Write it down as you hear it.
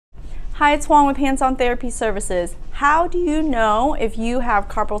Hi, it's Huang with Hands-On Therapy Services. How do you know if you have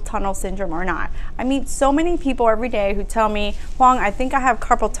carpal tunnel syndrome or not? I meet so many people every day who tell me, Huang, I think I have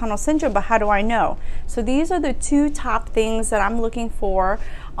carpal tunnel syndrome, but how do I know? So these are the two top things that I'm looking for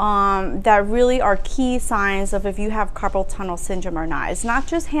that really are key signs of if you have carpal tunnel syndrome or not. It's not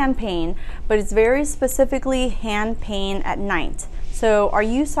just hand pain, but it's very specifically hand pain at night. So are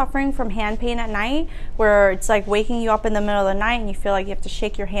you suffering from hand pain at night where it's like waking you up in the middle of the night and you feel like you have to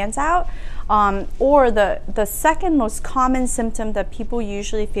shake your hands out? Or the second most common symptom that people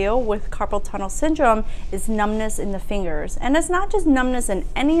usually feel with carpal tunnel syndrome is numbness in the fingers. And it's not just numbness in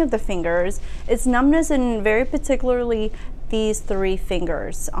any of the fingers, it's numbness in very particularly these three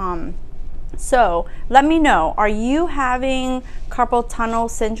fingers. So let me know, are you having carpal tunnel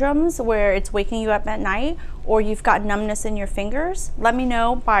syndromes where it's waking you up at night, or you've got numbness in your fingers? Let me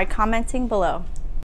know by commenting below.